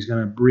saying, but he's going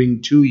to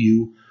bring to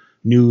you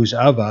news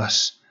of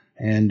us,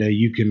 and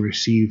you can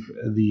receive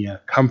the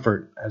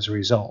comfort as a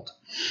result.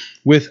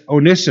 With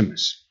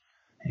Onesimus,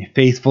 a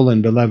faithful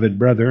and beloved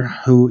brother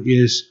who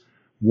is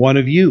one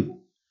of you,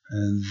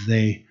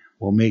 they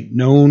will make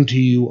known to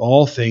you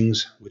all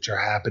things which are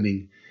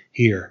happening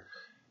here.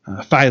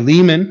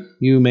 Philemon,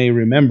 you may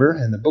remember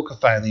in the book of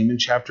Philemon,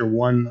 chapter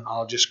 1,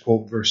 I'll just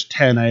quote verse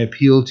 10, I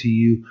appeal to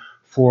you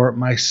for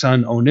my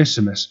son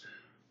Onesimus,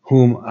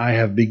 whom I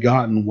have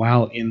begotten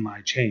while in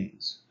my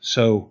chains.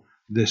 So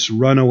this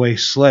runaway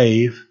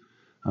slave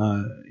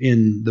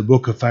in the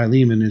book of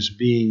Philemon is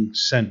being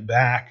sent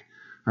back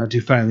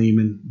to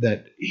Philemon,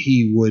 that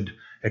he would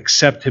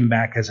accept him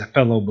back as a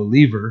fellow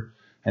believer.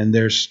 And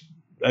there's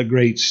a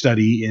great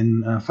study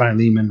in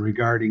Philemon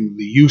regarding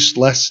the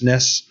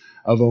uselessness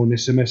of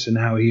Onesimus and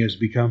how he has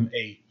become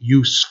a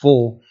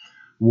useful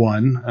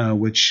one,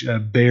 which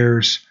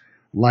bears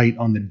light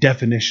on the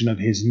definition of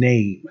his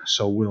name.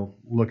 So we'll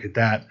look at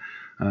that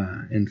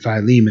in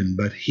Philemon.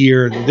 But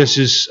here, this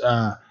is,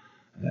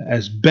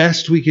 as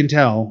best we can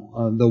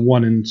tell, the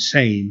one and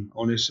same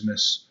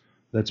Onesimus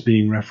that's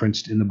being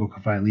referenced in the book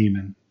of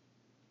Philemon.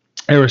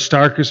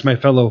 Aristarchus, my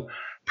fellow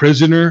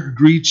prisoner,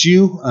 greets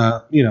you.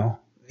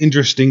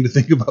 Interesting to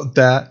think about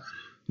that.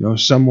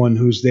 Someone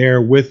who's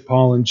there with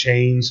Paul in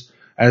chains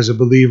as a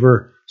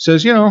believer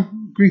says,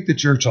 greet the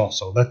church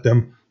also. Let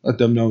them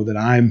know that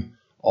I'm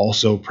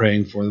also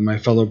praying for them. My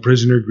fellow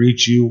prisoner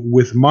greets you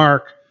with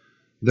Mark,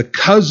 the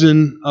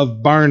cousin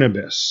of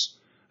Barnabas,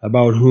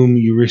 about whom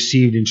you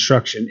received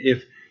instruction.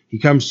 If he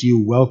comes to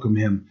you, welcome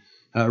him.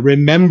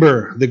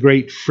 Remember the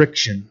great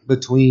friction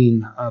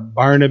between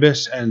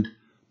Barnabas and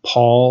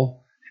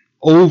Paul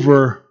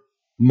over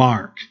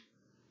Mark.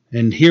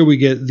 And here we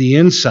get the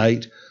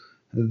insight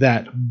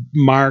that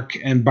Mark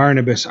and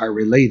Barnabas are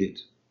related.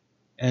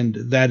 And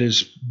that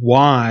is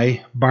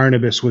why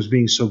Barnabas was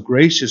being so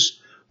gracious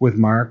with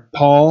Mark.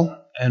 Paul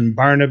and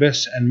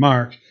Barnabas and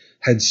Mark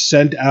had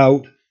sent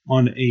out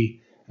on a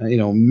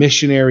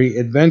missionary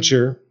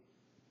adventure,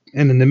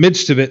 and in the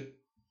midst of it,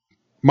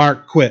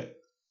 Mark quit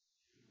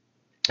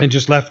and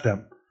just left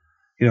them.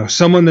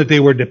 Someone that they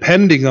were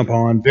depending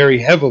upon very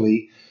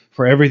heavily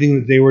for everything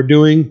that they were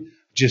doing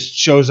just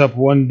shows up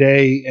one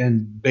day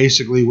and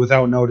basically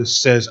without notice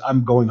says,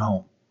 I'm going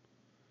home.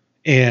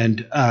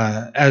 And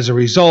as a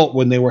result,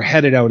 when they were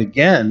headed out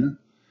again,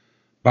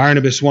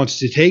 Barnabas wants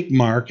to take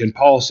Mark, and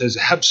Paul says,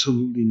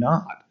 absolutely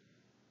not.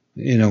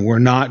 We're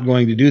not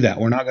going to do that.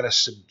 We're not going to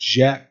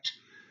subject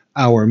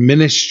our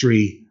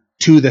ministry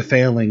to the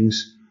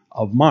failings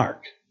of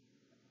Mark.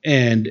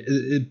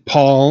 And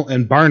Paul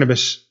and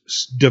Barnabas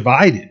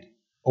divided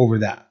over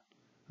that.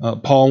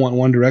 Paul went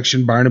one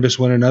direction, Barnabas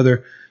went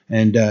another,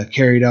 and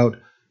carried out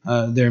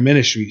their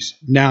ministries.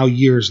 Now,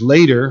 years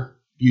later,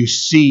 you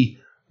see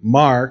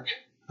Mark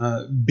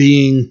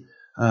being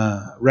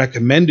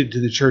recommended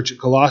to the church at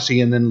Colossae,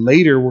 and then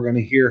later we're going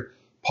to hear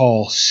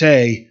Paul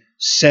say,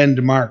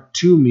 send Mark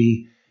to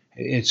me.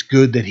 It's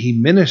good that he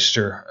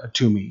minister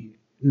to me.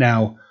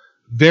 Now,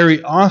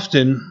 very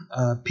often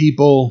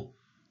people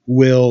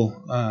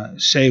will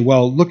say,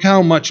 well, look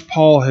how much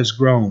Paul has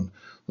grown.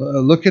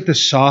 Look at the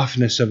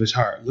softness of his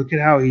heart. Look at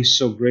how he's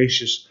so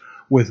gracious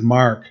with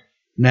Mark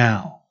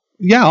now.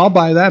 Yeah, I'll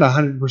buy that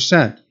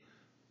 100%.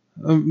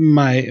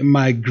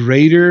 My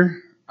greater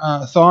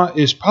thought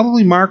is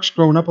probably Mark's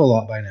grown up a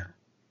lot by now.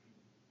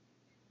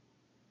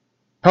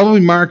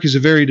 Probably Mark is a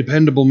very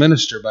dependable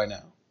minister by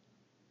now.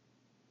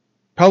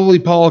 Probably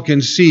Paul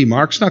can see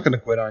Mark's not going to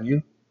quit on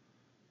you.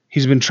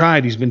 He's been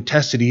tried. He's been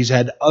tested. He's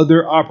had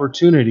other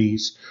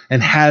opportunities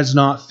and has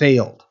not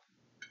failed.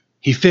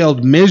 He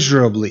failed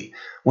miserably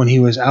when he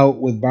was out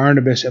with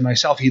Barnabas and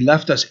myself. He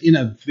left us in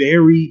a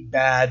very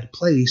bad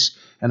place,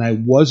 and I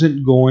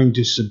wasn't going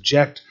to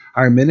subject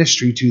our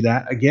ministry to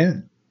that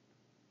again.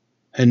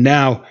 And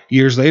now,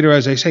 years later,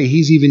 as I say,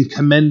 he's even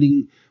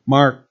commending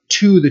Mark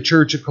to the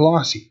church of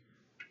Colossae.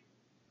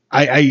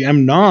 I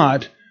am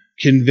not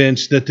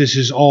convinced that this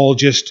is all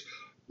just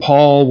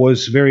Paul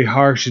was very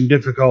harsh and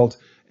difficult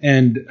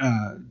and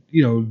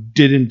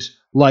didn't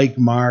like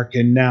Mark,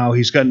 and now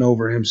he's gotten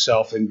over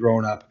himself and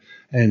grown up,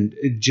 and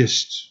it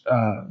just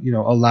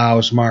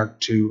allows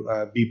Mark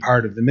to be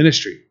part of the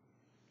ministry.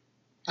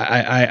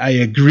 I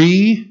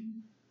agree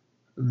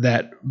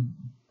that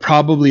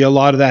probably a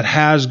lot of that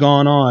has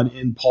gone on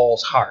in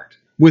Paul's heart,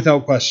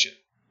 without question.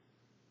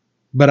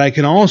 But I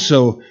can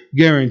also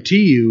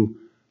guarantee you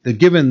that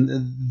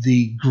given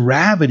the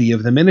gravity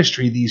of the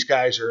ministry these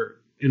guys are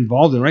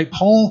involved in, right?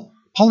 Paul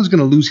is going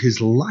to lose his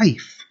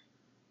life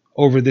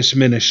over this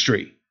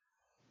ministry.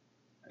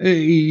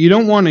 You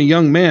don't want a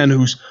young man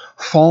who's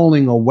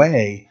falling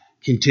away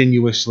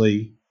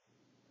continuously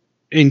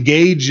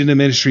engaged in a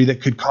ministry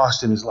that could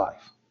cost him his life.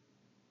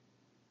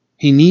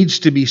 He needs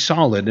to be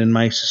solid, and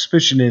my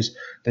suspicion is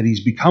that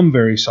he's become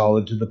very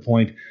solid to the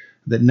point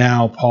that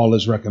now Paul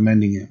is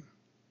recommending him.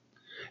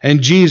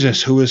 And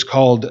Jesus, who is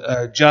called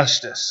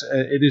Justus,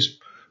 it is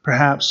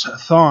perhaps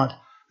thought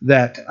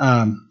that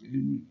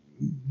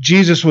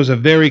Jesus was a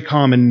very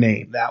common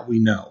name, that we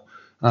know.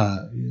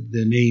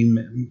 The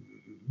name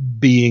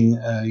being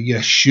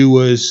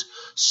Yeshua's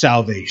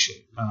salvation,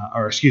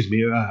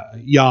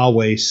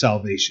 Yahweh's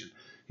salvation,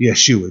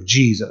 Yeshua,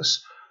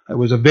 Jesus. It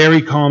was a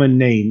very common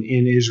name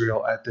in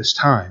Israel at this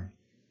time.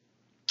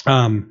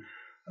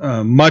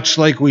 Much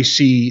like we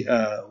see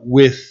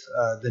with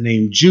the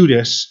name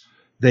Judas,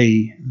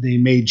 they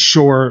made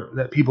sure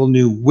that people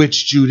knew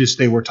which Judas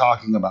they were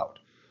talking about.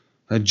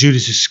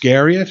 Judas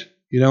Iscariot,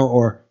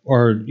 or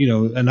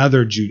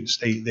another Judas.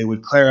 They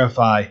would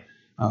clarify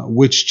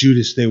which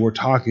Judas they were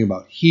talking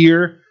about.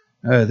 Here,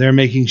 they're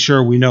making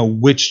sure we know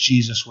which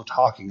Jesus we're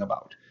talking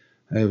about.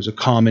 It was a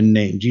common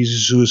name.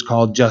 Jesus, who is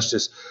called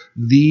Justus.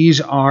 These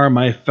are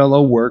my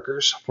fellow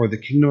workers for the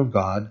kingdom of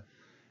God,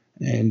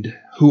 and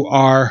who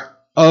are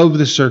of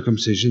the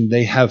circumcision.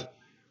 They have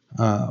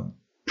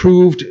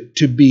proved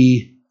to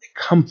be a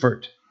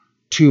comfort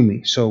to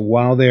me. So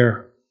while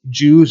they're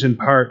Jews and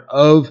part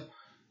of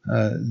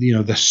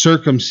the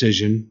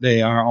circumcision,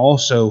 they are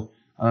also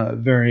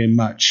very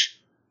much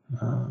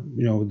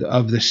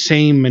of the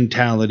same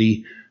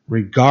mentality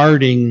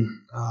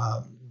regarding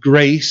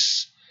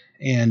grace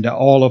and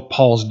all of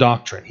Paul's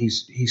doctrine.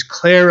 He's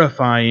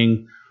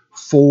clarifying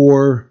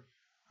for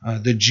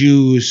the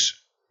Jews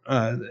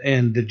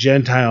and the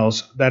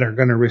Gentiles that are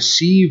going to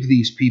receive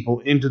these people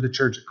into the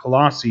church at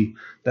Colossae,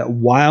 that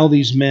while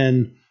these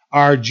men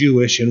are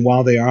Jewish and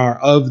while they are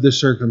of the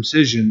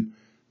circumcision,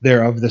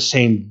 they're of the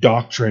same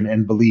doctrine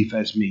and belief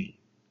as me.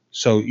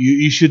 So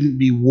you shouldn't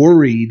be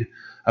worried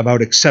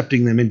about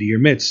accepting them into your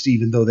midst,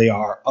 even though they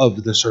are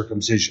of the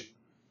circumcision.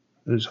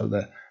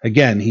 So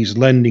again, he's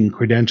lending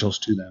credentials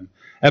to them.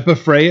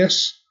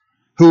 Epaphras,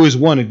 who is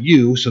one of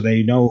you, so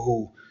they know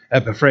who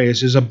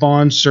Epaphras is, a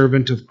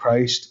bondservant of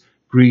Christ,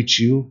 greets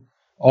you,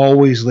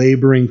 always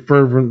laboring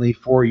fervently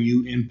for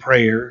you in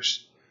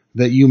prayers,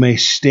 that you may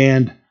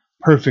stand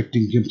perfect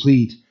and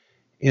complete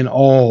in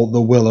all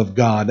the will of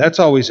God. That's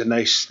always a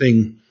nice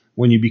thing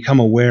when you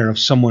become aware of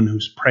someone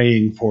who's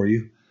praying for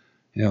you.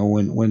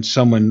 When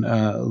someone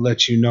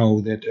lets you know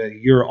that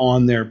you're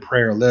on their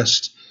prayer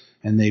list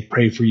and they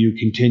pray for you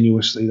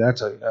continuously,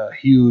 that's a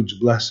huge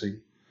blessing.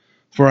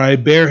 For I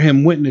bear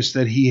him witness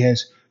that he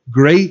has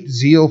great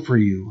zeal for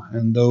you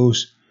and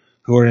those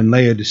who are in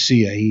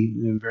Laodicea. He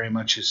very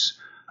much is,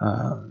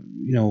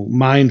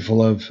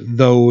 mindful of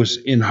those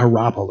in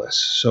Hierapolis.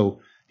 So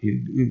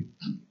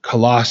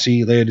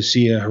Colossae,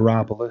 Laodicea,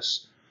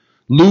 Hierapolis.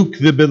 Luke,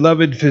 the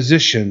beloved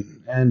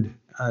physician, and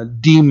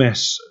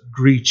Demas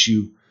greet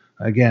you.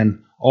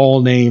 Again,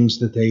 all names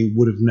that they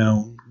would have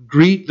known.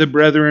 Greet the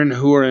brethren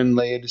who are in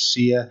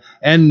Laodicea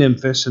and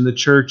Nymphas and the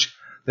church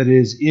that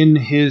is in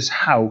his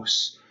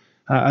house.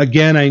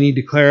 Again, I need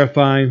to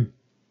clarify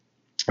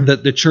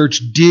that the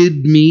church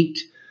did meet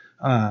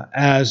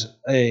as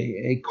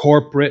a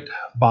corporate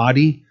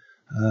body.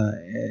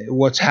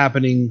 What's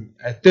happening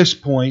at this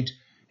point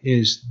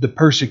is the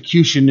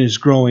persecution is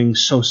growing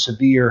so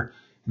severe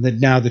that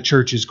now the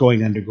church is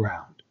going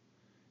underground.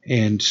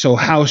 And so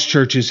house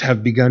churches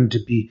have begun to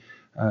be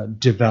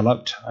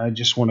developed. I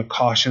just want to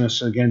caution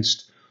us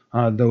against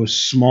those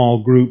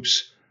small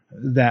groups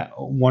that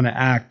want to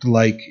act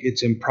like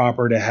it's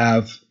improper to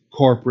have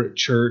corporate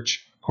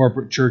church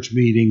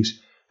meetings,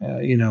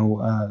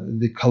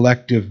 the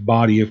collective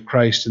body of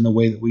Christ in the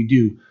way that we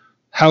do.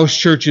 House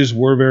churches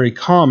were very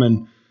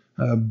common,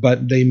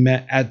 but they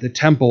met at the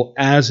temple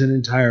as an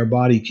entire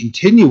body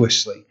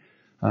continuously,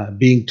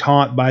 being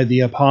taught by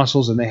the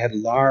apostles, and they had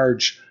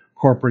large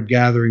corporate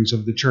gatherings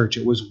of the church.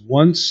 It was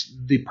once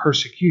the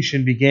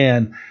persecution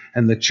began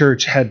and the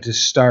church had to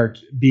start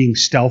being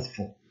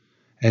stealthful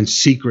and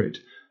secret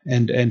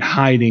and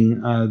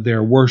hiding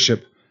their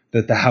worship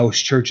that the house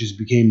churches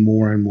became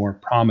more and more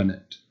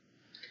prominent.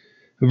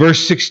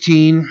 Verse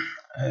 16,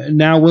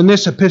 now when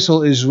this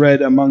epistle is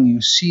read among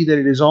you, see that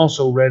it is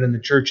also read in the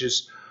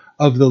churches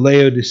of the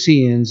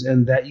Laodiceans,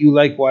 and that you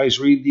likewise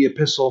read the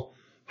epistle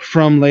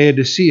from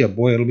Laodicea.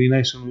 Boy, it'll be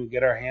nice when we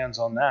get our hands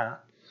on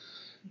that.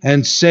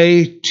 And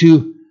say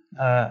to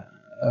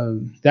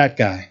that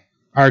guy,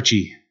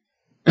 Archie,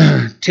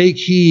 take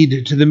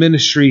heed to the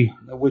ministry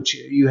which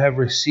you have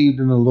received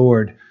in the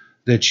Lord,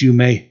 that you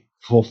may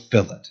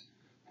fulfill it.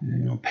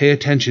 Pay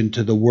attention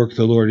to the work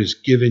the Lord has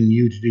given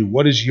you to do.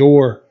 What is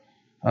your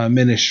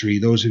ministry?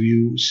 Those of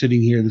you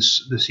sitting here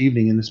this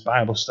evening in this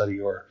Bible study,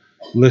 or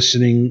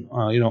listening,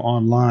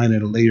 online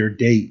at a later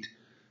date,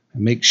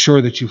 and make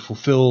sure that you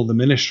fulfill the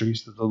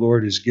ministries that the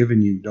Lord has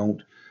given you.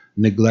 Don't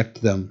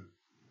neglect them.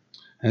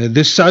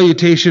 This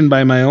salutation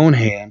by my own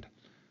hand,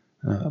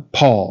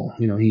 Paul,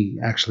 he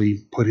actually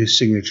put his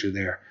signature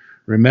there.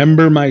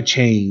 Remember my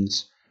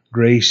chains.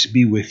 Grace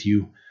be with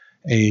you.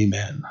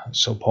 Amen.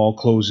 So Paul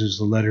closes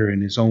the letter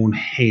in his own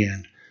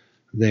hand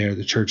there,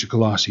 the Church of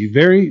Colossae.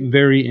 Very,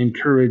 very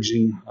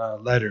encouraging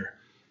letter.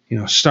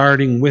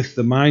 Starting with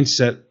the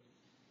mindset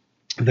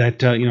that,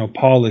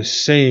 Paul is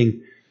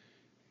saying,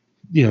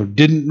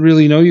 didn't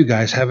really know you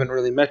guys, haven't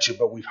really met you,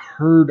 but we've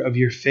heard of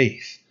your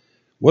faith.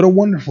 What a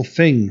wonderful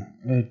thing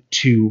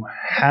to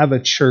have a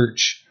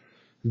church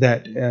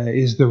that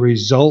is the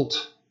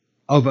result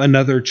of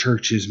another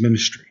church's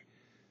ministry.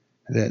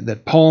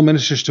 That Paul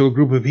ministers to a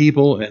group of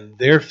people and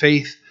their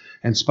faith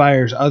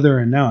inspires other,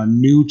 and now a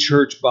new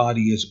church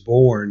body is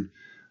born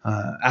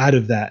out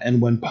of that.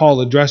 And when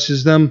Paul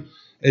addresses them,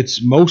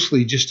 it's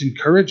mostly just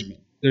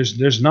encouragement.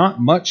 There's not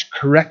much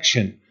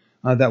correction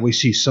that we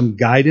see. Some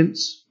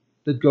guidance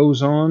that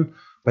goes on,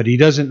 but he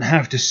doesn't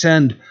have to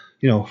send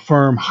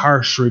firm,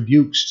 harsh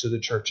rebukes to the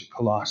church at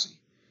Colossae.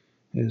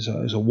 It's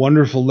a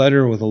wonderful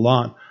letter with a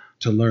lot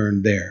to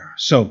learn there.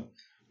 So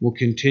we'll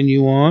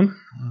continue on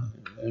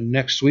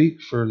next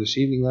week. For this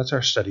evening, that's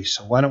our study.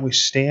 So why don't we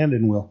stand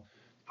and we'll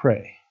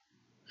pray.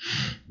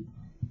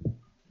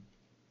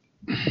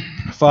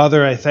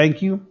 Father, I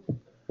thank you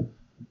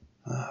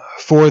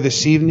for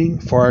this evening,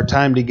 for our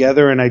time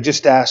together, and I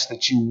just ask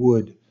that you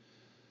would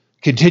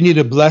continue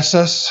to bless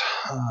us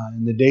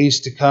in the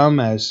days to come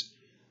as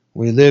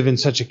we live in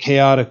such a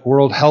chaotic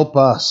world. Help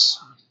us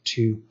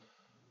to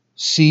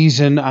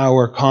season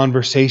our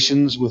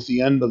conversations with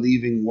the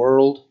unbelieving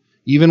world,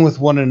 even with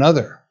one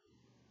another,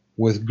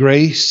 with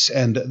grace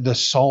and the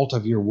salt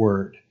of your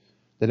word,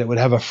 that it would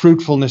have a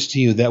fruitfulness to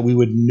you, that we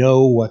would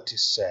know what to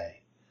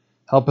say.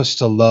 Help us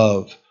to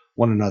love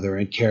one another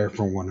and care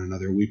for one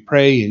another. We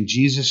pray in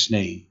Jesus'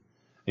 name.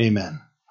 Amen.